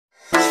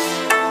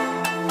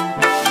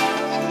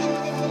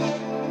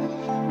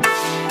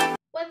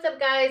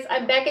guys,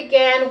 I'm back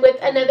again with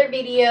another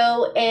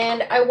video,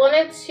 and I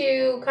wanted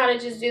to kind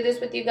of just do this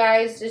with you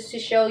guys just to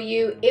show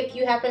you if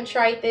you haven't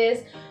tried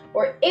this,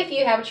 or if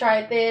you have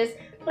tried this,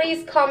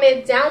 please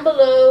comment down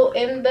below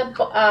in the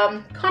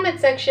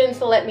comment section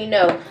to let me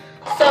know.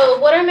 So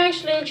what I'm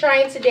actually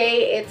trying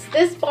today, it's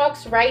this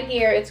box right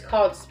here. It's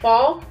called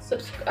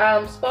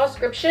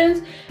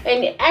SpaScriptions,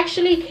 and it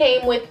actually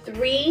came with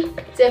three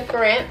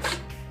different,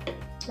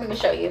 let me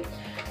show you,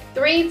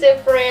 three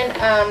different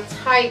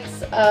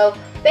types of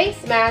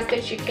face masks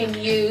that you can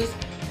use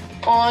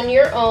on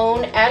your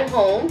own at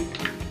home.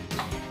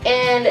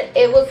 And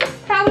it was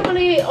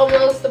probably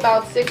almost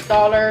about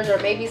 $6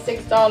 or maybe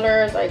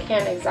 $6. I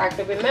can't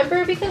exactly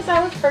remember because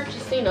I was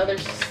purchasing other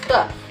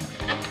stuff,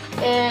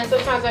 and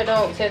sometimes I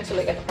don't tend to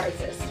look at the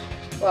prices.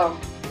 Well,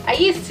 I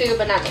used to,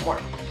 but not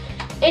anymore.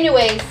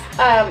 Anyways,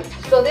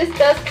 so this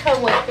does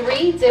come with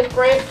three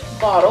different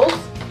bottles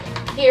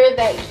here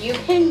that you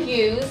can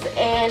use,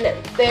 and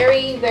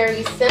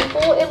very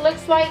simple it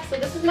looks like. So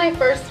this is my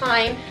first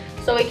time.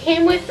 So it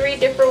came with three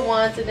different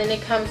ones, and then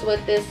it comes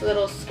with this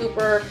little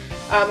scooper,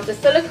 the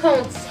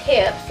silicone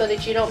tip, so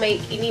that you don't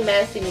make any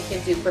mess and you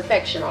can do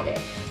perfection on it.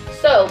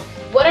 So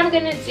what I'm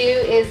gonna do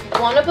is,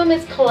 one of them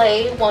is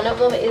clay, one of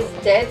them is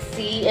Dead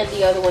Sea, and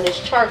the other one is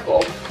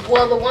charcoal.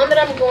 Well, the one that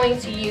I'm going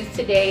to use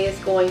today is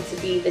going to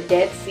be the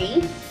Dead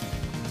Sea,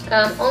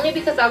 only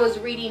because I was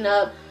reading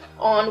up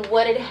on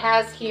what it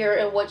has here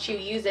and what you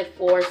use it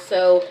for.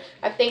 So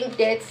I think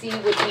Dead Sea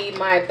would be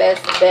my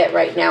best bet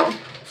right now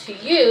to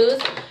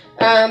use,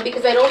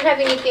 because I don't have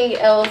anything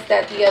else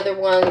that the other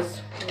ones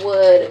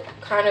would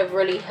kind of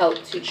really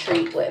help to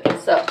treat with.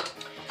 So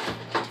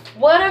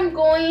what I'm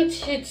going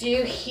to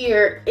do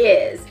here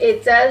is,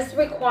 it does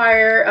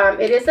require,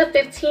 it is a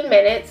 15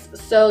 minutes,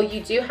 so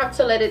you do have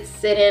to let it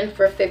sit in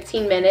for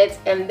 15 minutes,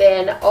 and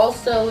then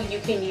also you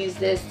can use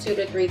this 2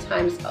 to 3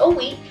 times a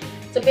week,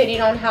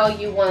 depending on how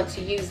you want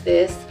to use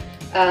this.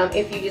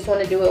 If you just want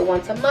to do it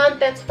once a month,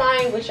 that's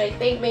fine, which I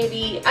think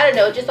maybe, I don't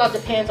know, it just all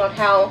depends on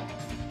how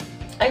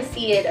I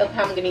see it, of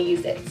how I'm going to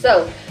use it.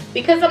 So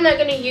because I'm not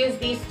going to use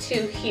these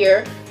two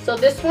here, so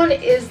this one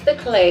is the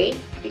clay.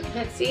 You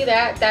can see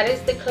that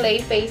is the clay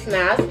face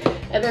mask,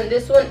 and then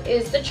this one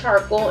is the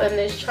charcoal, and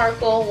this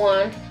charcoal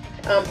one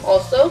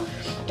also,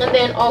 and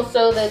then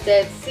also the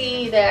Dead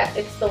Sea, that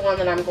it's the one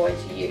that I'm going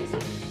to use.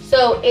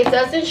 So it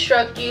does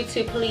instruct you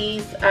to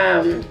please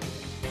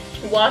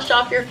wash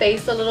off your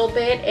face a little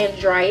bit and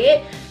dry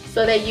it,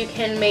 so that you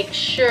can make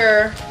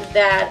sure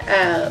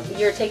that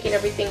you're taking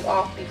everything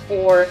off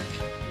before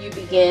you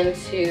begin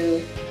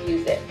to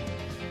use it.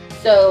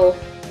 So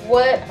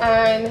what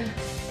I'm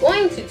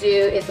going to do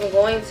is, I'm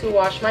going to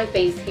wash my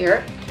face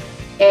here,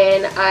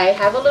 and I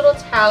have a little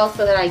towel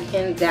so that I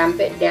can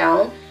damp it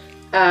down,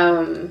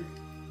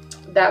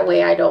 that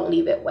way I don't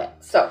leave it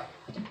wet. So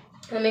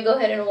let me go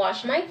ahead and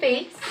wash my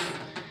face.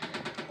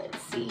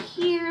 Let's see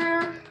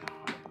here.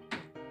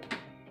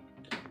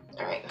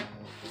 All right,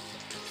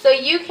 so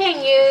you can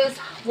use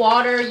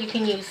water, you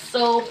can use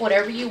soap,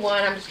 whatever you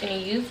want. I'm just going to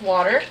use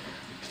water,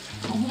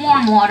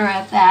 warm water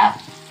at that,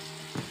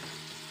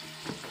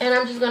 and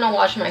I'm just going to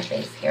wash my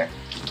face here.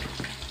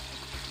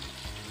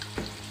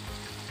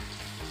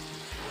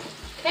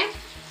 Okay,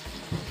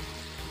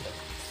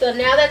 so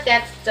now that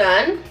that's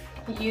done,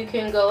 you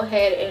can go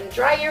ahead and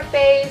dry your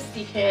face.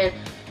 You can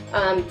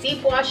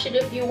deep wash it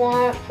if you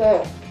want,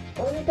 but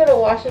I'm just going to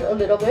wash it a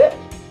little bit,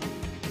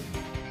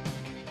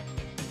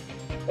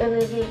 and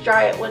then just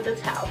dry it with a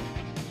towel.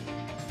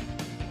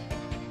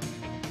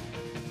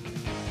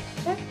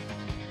 Okay.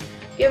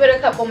 Give it a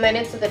couple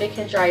minutes so that it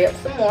can dry up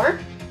some more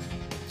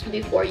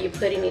before you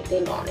put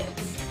anything on it.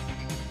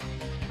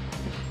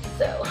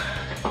 So,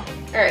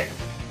 alright.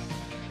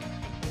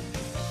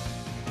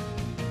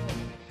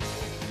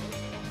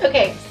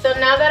 Okay, so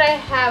now that I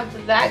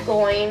have that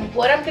going,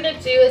 what I'm going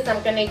to do is,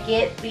 I'm going to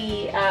get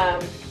the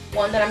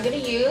one that I'm going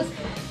to use,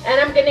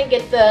 and I'm going to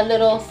get the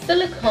little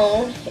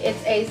silicone.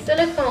 It's a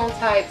silicone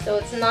type, so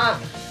it's not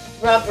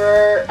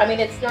rubber. I mean,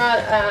 it's not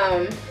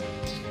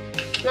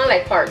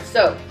like hard.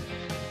 So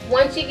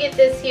once you get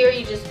this here,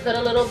 you just put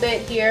a little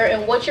bit here,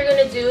 and what you're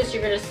going to do is,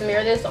 you're going to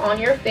smear this on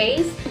your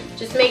face.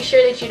 Just make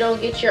sure that you don't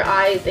get your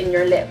eyes and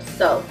your lips.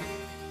 So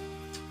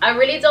I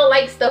really don't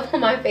like stuff on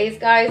my face,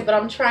 guys, but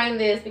I'm trying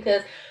this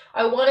because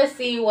I want to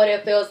see what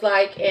it feels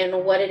like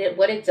and what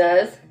it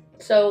does.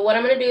 So what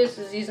I'm going to do is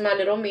just use my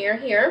little mirror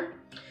here,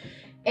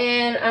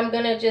 and I'm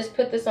going to just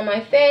put this on my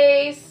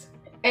face.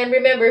 And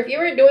remember, if you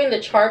were doing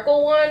the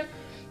charcoal one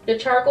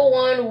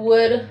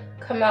would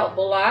come out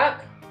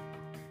black.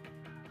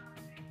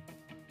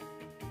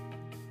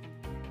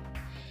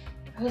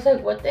 I was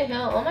like, what the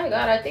hell? Oh my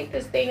god, I think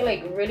this thing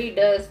like really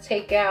does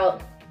take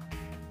out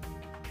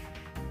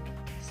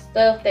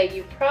stuff that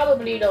you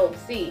probably don't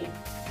see,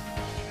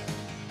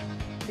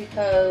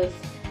 because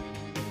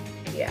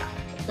yeah.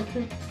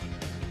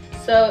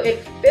 So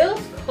it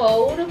feels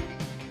cold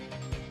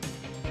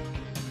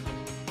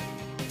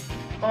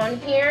on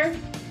here.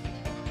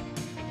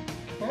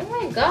 Oh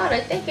my god,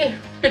 I think it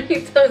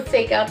really does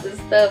take out the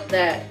stuff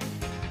that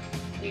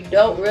you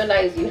don't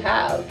realize you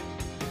have.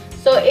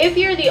 So if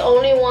you're the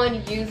only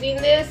one using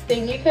this,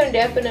 then you can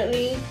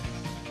definitely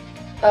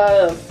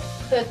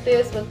put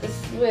this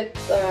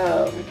with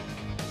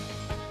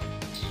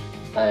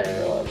I don't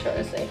know what I'm trying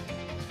to say,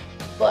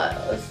 but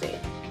let's see.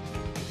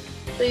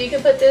 So you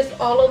can put this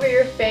all over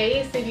your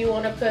face if you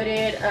want to put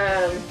it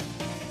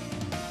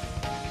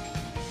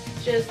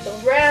just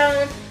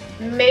around.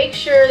 Make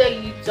sure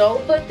that you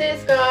don't put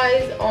this,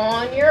 guys,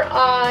 on your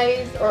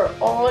eyes or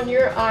on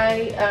your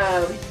eye,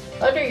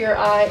 under your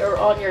eye or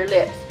on your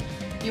lips.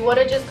 You want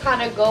to just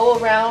kind of go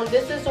around.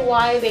 This is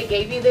why they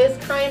gave you this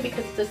kind,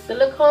 because it's a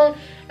silicone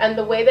and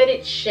the way that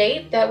it's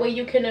shaped, that way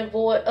you can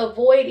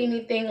avoid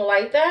anything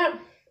like that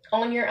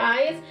on your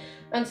eyes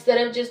instead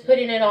of just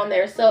putting it on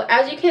there. So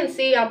as you can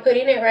see, I'm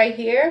putting it right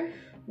here,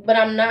 but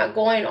I'm not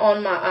going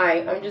on my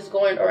eye. I'm just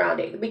going around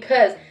it,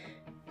 because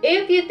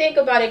if you think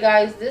about it,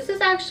 guys, this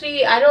is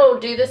actually, I don't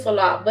do this a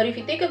lot, but if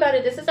you think about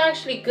it, this is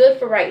actually good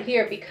for right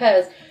here,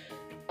 because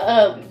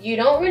you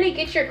don't really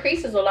get your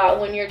creases a lot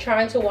when you're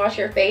trying to wash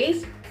your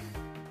face.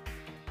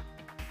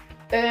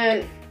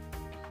 And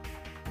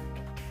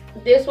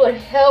this would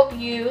help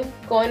you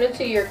going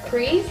into your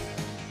crease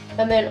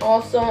and then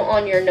also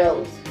on your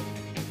nose.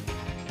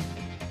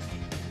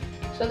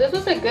 So this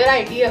was a good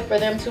idea for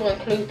them to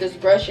include this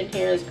brush in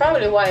here. It's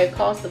probably why it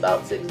costs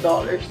about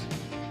 $6.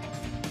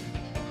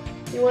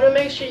 You want to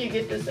make sure you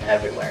get this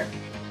everywhere.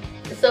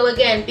 So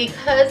again,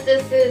 because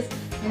this is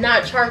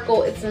not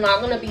charcoal, it's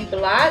not going to be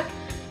black.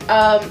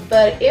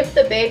 But if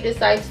the babe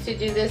decides to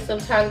do this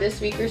sometime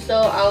this week or so,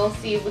 I'll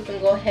see if we can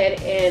go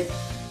ahead and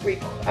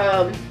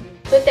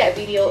put that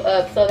video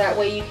up, so that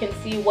way you can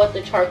see what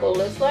the charcoal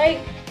looks like.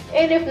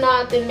 And if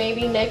not, then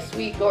maybe next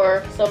week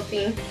or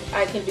something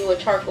I can do a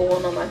charcoal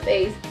one on my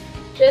face,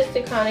 just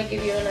to kind of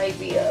give you an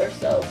idea or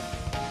so.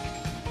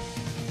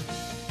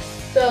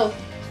 So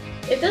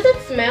it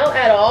doesn't smell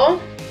at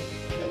all.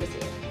 Let me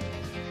see.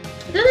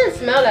 It doesn't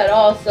smell at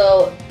all,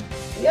 so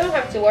you don't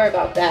have to worry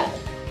about that.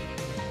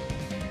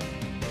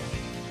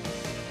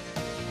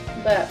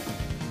 But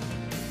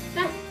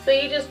yeah, so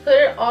you just put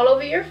it all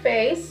over your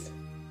face.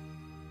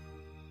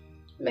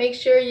 Make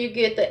sure you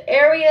get the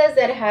areas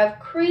that have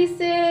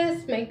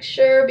creases. Make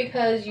sure,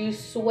 because you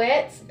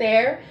sweat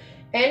there,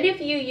 and if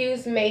you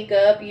use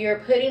makeup, you're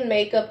putting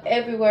makeup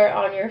everywhere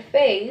on your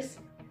face,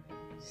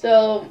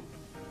 so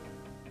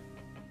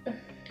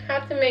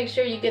have to make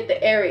sure you get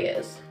the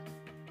areas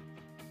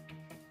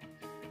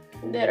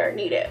that are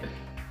needed.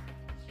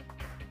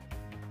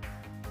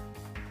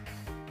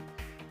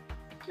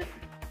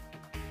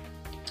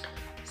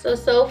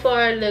 So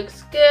far it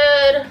looks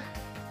good. I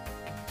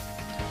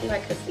think I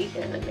can see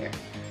here in the mirror.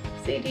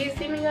 See, do you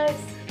see me, guys?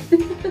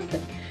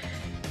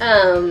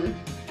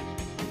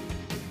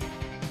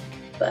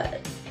 But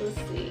let's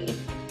see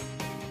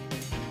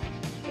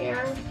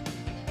here.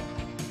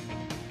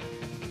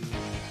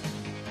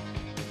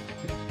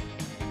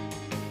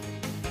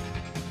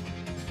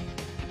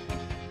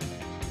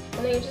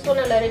 And then you just want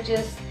to let it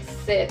just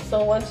sit.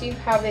 So once you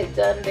have it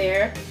done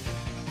there,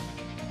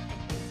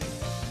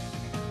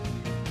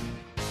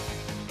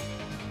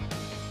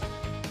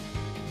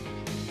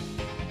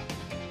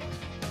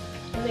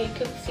 and then you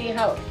can see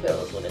how it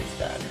feels when it's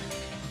done.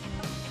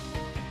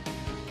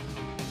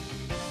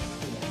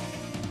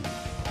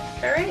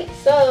 Alright,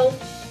 so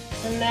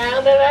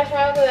now that I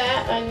have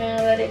that, I'm going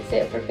to let it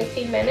sit for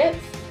 15 minutes.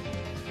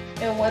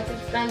 And once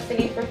it's done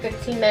sitting for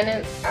 15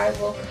 minutes, I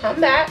will come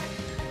back.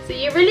 So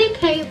you really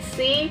can't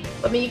see,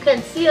 I mean, you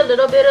can see a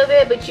little bit of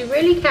it, but you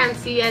really can't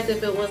see as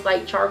if it was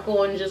like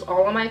charcoal and just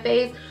all on my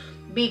face,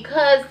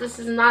 because this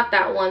is not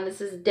that one.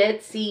 This is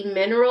Dead Sea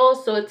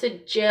Minerals, so it's a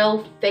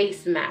gel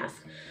face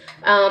mask.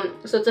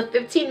 So it's a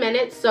 15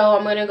 minutes, so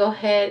I'm gonna go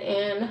ahead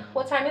and,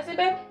 what time is it,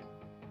 babe?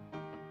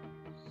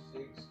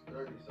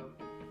 6:30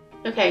 something.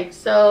 Okay,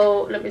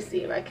 so let me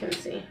see if I can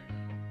see.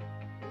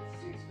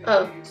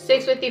 Oh,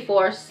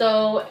 6:54.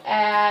 So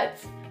at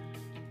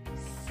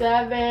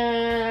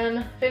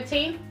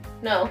 7:15?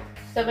 No,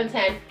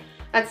 7:10.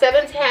 At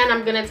 7:10,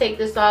 I'm gonna take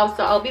this off,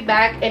 so I'll be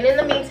back. And in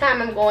the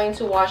meantime, I'm going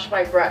to wash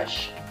my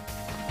brush.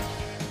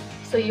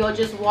 So you'll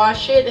just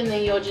wash it and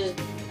then you'll just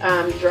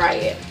dry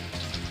it.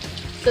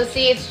 So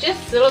see, it's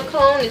just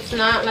silicone. It's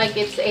not like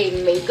it's a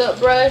makeup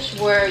brush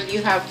where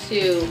you have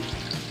to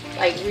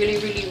like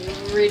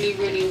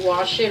really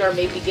wash it or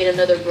maybe get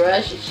another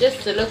brush. It's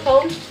just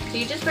silicone, so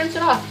you just rinse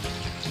it off.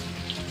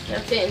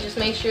 That's it, and just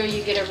make sure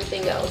you get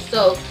everything else.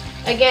 So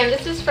again,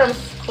 this is from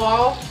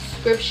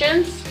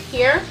SpaScription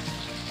here.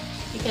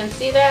 You can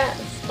see that,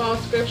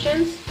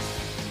 SpaScription.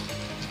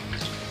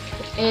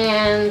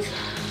 And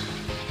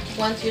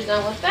once you're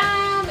done with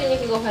that, then you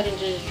can go ahead and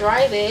just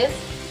dry this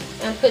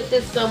and put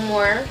this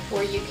somewhere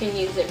where you can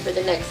use it for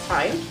the next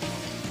time.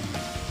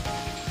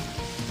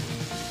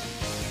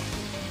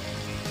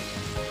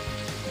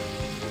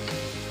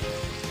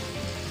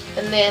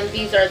 And then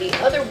these are the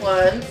other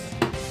ones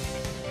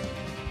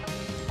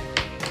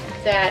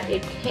that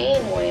it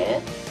came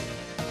with.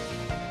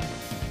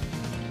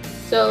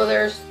 So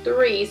there's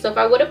 3. So if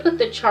I would have put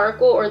the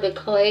charcoal or the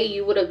clay,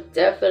 you would have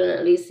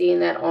definitely seen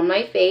that on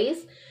my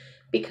face.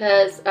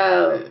 because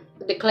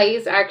the clay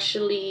is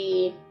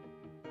actually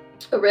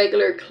a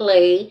regular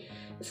clay.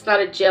 It's not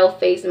a gel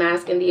face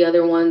mask, and the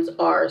other ones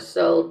are.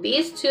 So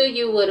these two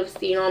you would have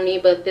seen on me,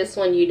 but this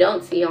one you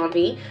don't see on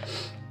me.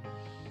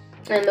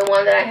 And the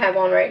one that I have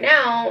on right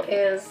now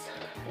is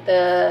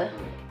the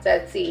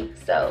Dead Sea.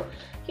 So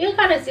you can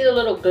kind of see the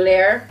little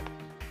glare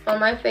on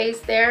my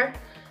face there.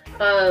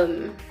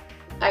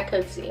 I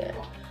could see it.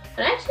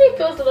 It actually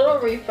feels a little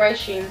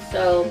refreshing,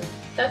 so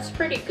that's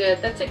pretty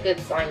good. That's a good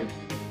sign.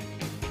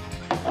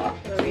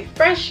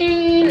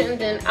 Refreshing, and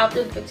then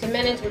after the 15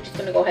 minutes, we're just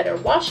gonna go ahead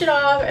and wash it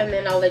off, and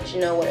then I'll let you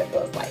know what it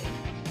feels like.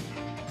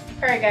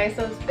 All right, guys,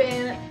 so it's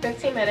been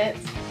 15 minutes,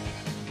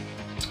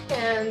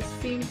 and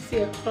see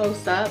a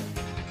close up.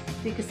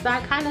 You can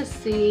start kind of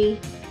see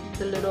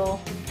the little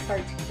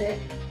parts fit,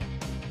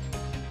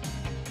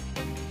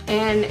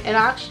 and it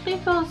actually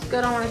feels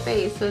good on my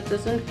face, so it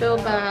doesn't feel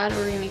bad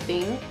or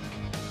anything.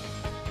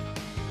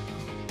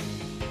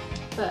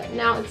 But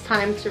now it's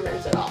time to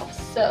rinse it off.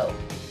 So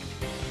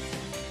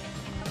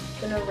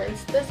I'm gonna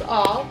rinse this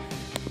off.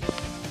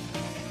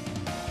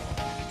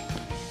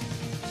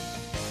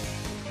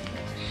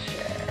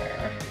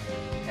 Sure.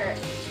 All right.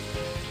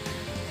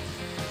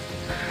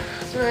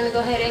 So we're gonna go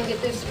ahead and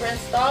get this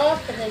rinsed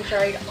off and then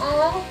dried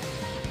off.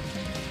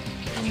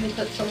 I'm gonna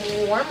put some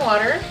warm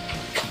water.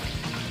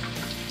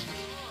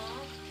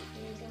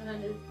 I'm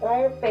gonna just dry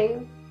your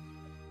face.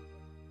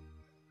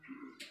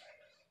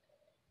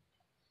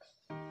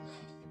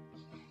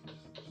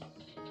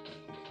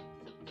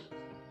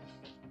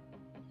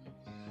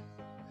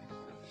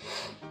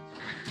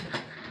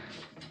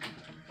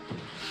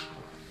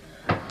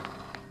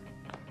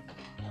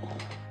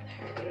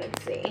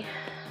 Let's see.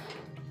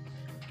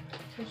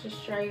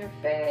 Just dry your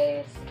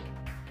face.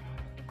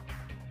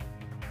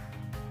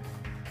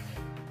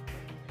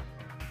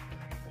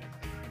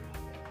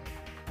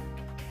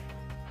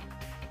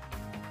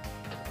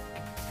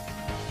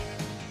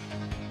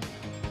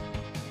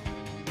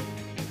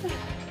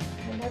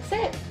 And that's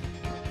it.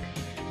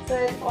 So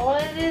that's all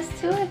it is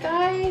to it,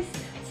 guys.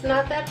 It's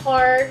not that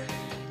hard.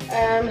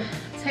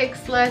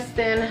 Takes less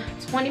than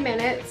 20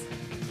 minutes.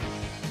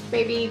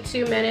 Maybe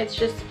 2 minutes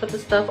just to put the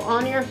stuff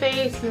on your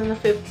face, and then the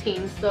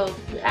 15. So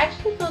it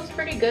actually feels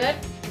pretty good.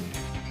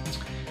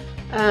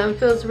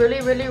 Feels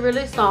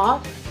really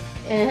soft,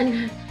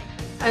 and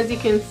as you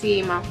can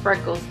see, my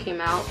freckles came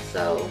out,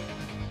 so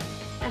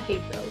I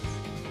hate those,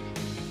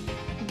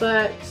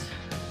 but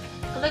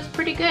it looks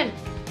pretty good.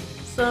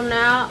 So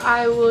now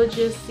I will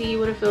just see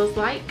what it feels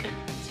like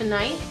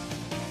tonight.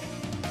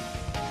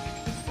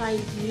 Side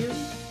view.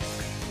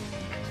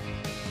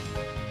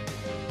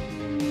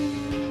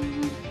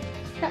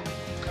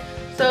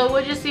 So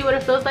we'll just see what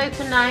it feels like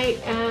tonight,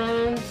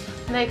 and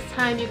next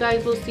time you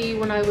guys will see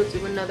when I will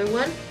do another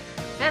one.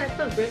 And it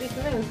feels really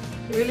smooth,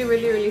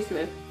 really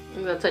smooth.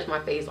 I'm gonna touch my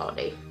face all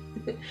day.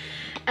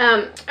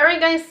 All right,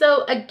 guys.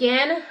 So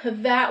again,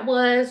 that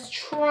was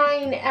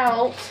trying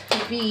out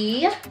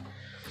the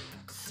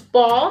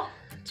Spa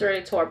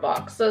Dirty Tour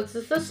box. So this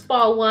is the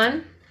Spa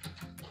one,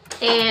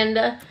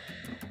 and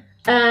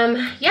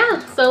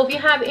yeah. So if you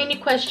have any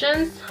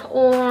questions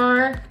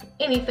or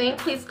anything,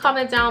 please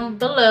comment down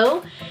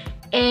below.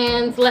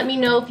 And let me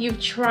know if you've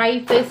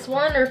tried this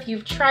one or if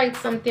you've tried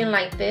something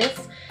like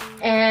this.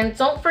 And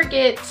don't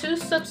forget to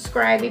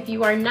subscribe if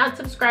you are not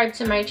subscribed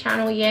to my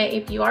channel yet.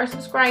 If you are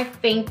subscribed,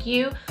 thank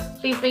you.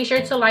 Please make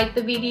sure to like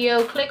the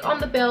video, click on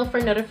the bell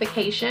for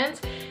notifications,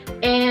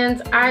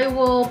 and I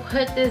will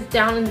put this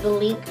down in the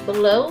link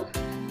below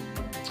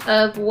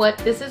of what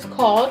this is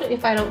called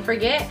if I don't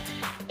forget.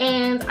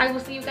 And I will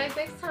see you guys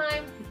next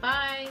time.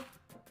 Bye.